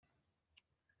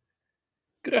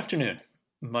Good afternoon.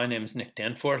 My name is Nick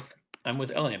Danforth. I'm with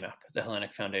LAMAP, the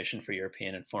Hellenic Foundation for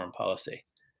European and Foreign Policy,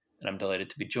 and I'm delighted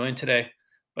to be joined today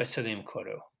by Salim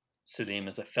Koru. Salim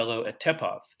is a fellow at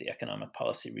TEPOV, the Economic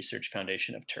Policy Research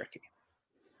Foundation of Turkey.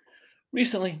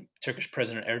 Recently, Turkish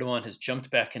President Erdogan has jumped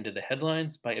back into the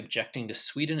headlines by objecting to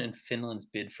Sweden and Finland's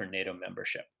bid for NATO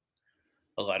membership.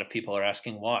 A lot of people are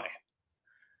asking why.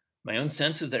 My own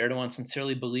sense is that Erdogan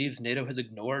sincerely believes NATO has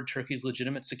ignored Turkey's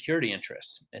legitimate security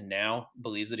interests and now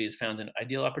believes that he has found an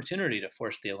ideal opportunity to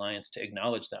force the alliance to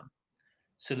acknowledge them.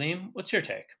 Salim, what's your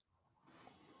take?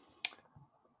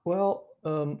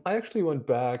 I actually went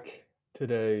back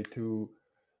today to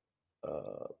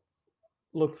uh,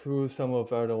 look through some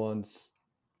of Erdogan's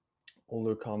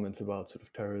older comments about sort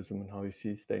of terrorism and how he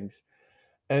sees things.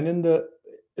 And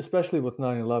especially with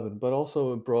 9/11, but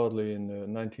also broadly in the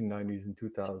 1990s and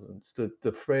 2000s,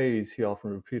 the phrase he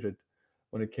often repeated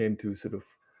when it came to sort of,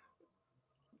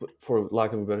 for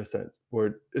lack of a better sense,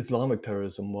 where Islamic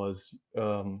terrorism was,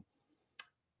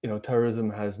 terrorism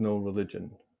has no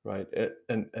religion, right?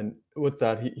 And with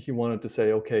that, he wanted to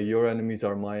say, okay, your enemies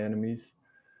are my enemies,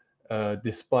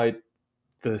 despite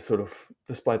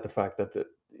despite the fact that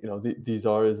these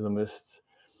are Islamists,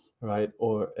 right?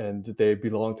 Or and they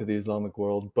belong to the Islamic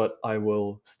world, but I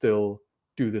will still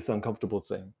do this uncomfortable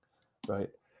thing, right?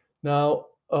 Now,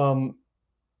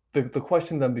 the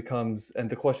question then becomes, and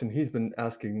the question he's been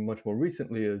asking much more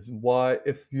recently is, why,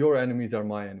 if your enemies are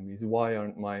my enemies, why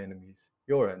aren't my enemies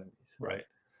your enemies, right? Right.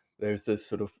 There's this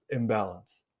sort of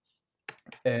imbalance,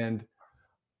 and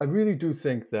I really do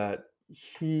think that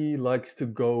he likes to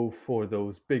go for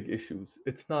those big issues.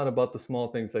 It's not about the small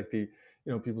things like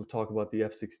people talk about the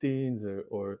F-16s,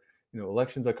 or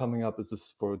elections are coming up. Is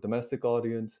this for a domestic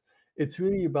audience? It's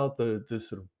really about the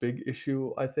sort of big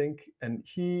issue, I think. And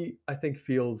I think,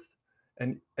 feels,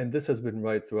 and this has been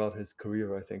right throughout his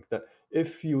career, I think, that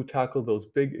if you tackle those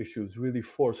big issues really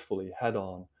forcefully, head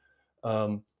on,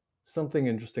 um, something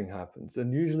interesting happens,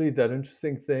 and usually that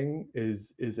interesting thing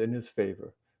is in his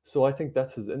favor. So I think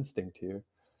that's his instinct here,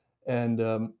 and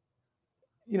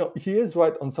he is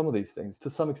right on some of these things. To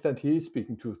some extent, he is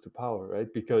speaking truth to power,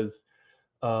 right? Because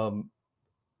um,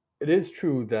 it is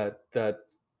true that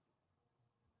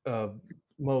uh,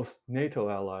 most NATO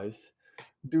allies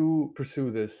do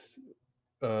pursue this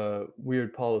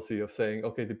weird policy of saying,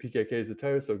 okay, the PKK is a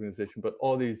terrorist organization, but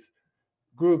all these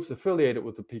groups affiliated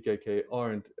with the PKK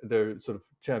aren't. They're sort of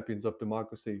champions of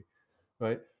democracy,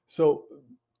 right? So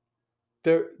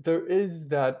there is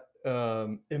that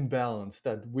imbalance,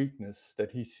 that weakness that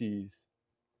he sees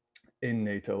in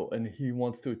NATO, and he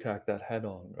wants to attack that head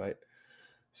on, right?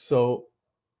 So,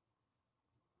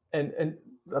 and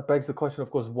that begs the question,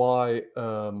 of course, why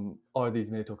are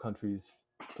these NATO countries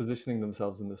positioning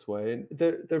themselves in this way? And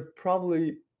they're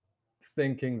probably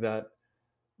thinking that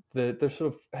they're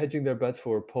sort of hedging their bets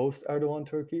for post Erdogan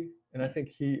Turkey, and I Mm. think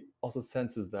he also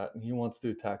senses that, and he wants to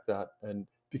attack that, and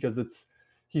because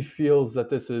he feels that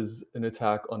this is an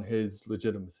attack on his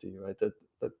legitimacy, right? That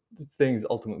things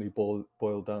ultimately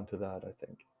boil down to that, I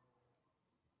think.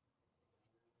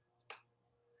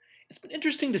 It's been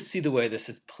interesting to see the way this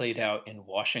has played out in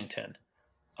Washington.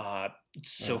 Uh,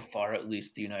 so Right. far, at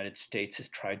least, the United States has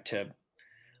tried to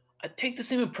take the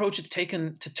same approach it's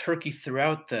taken to Turkey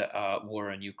throughout the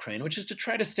war in Ukraine, which is to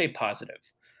try to stay positive.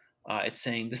 It's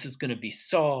saying this is going to be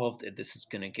solved, this is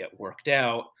going to get worked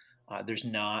out. There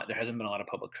hasn't been a lot of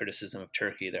public criticism of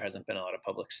Turkey. There hasn't been a lot of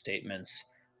public statements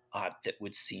that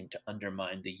would seem to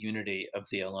undermine the unity of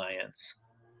the alliance.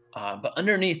 But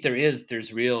underneath,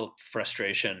 there's real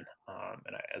frustration,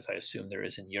 as I assume there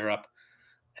is in Europe.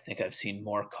 I think I've seen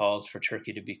more calls for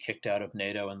Turkey to be kicked out of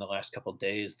NATO in the last couple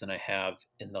days than I have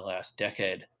in the last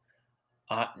decade.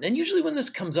 And usually, when this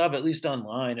comes up, at least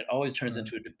online, it always turns Right.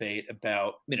 into a debate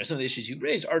about some of the issues you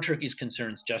raised. Are Turkey's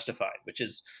concerns justified? Which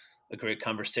is a great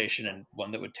conversation and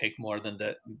one that would take more than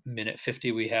the minute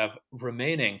 50 we have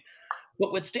remaining.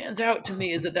 But what stands out to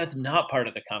me is that that's not part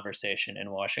of the conversation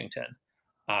in Washington.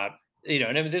 Uh, and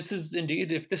I mean, this is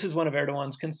indeed, if this is one of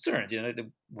Erdogan's concerns, the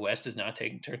West is not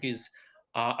taking Turkey's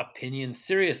opinion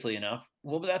seriously enough.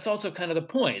 Well, but that's also kind of the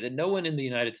point that no one in the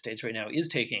United States right now is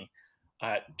taking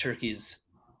Turkey's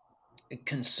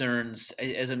concerns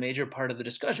as a major part of the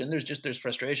discussion. There's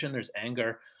frustration, there's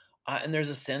anger, and there's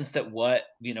a sense that what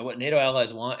NATO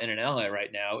allies want in an ally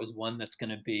right now is one that's going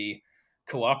to be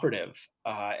cooperative.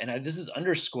 This is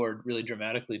underscored really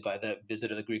dramatically by the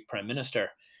visit of the Greek Prime Minister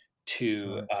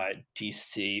to Right.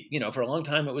 DC. For a long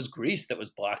time it was Greece that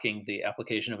was blocking the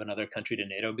application of another country to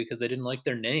NATO because they didn't like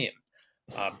their name.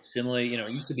 Similarly, it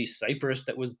used to be Cyprus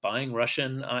that was buying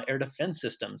Russian air defense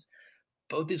systems.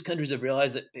 both these countries have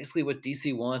realized that basically what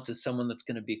DC wants is someone that's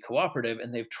going to be cooperative,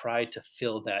 and they've tried to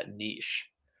fill that niche.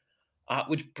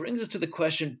 Which brings us to the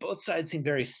question, both sides seem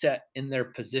very set in their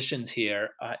positions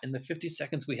here. In the 50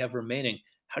 seconds we have remaining,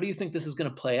 how do you think this is going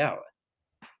to play out?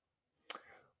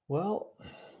 Well,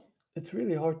 it's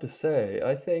really hard to say.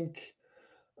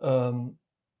 Um,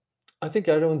 I think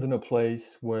Erdogan's in a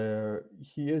place where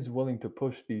he is willing to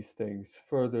push these things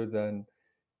further than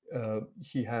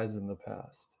he has in the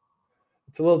past.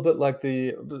 It's a little bit like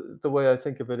the way I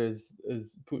think of it is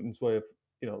Putin's way of,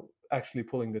 actually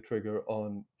pulling the trigger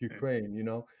on Mm.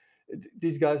 Ukraine,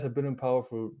 These guys have been in power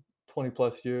for 20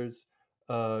 plus years.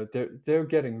 They're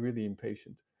getting really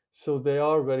impatient. So they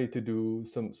are ready to do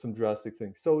some drastic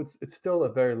things. So it's still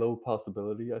a very low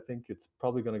possibility. I think it's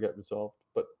probably going to get resolved,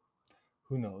 but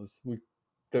who knows? We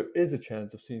There is a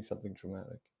chance of seeing something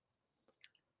dramatic.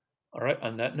 All right,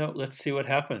 on that note, let's see what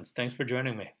happens. Thanks for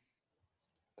joining me.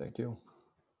 Thank you.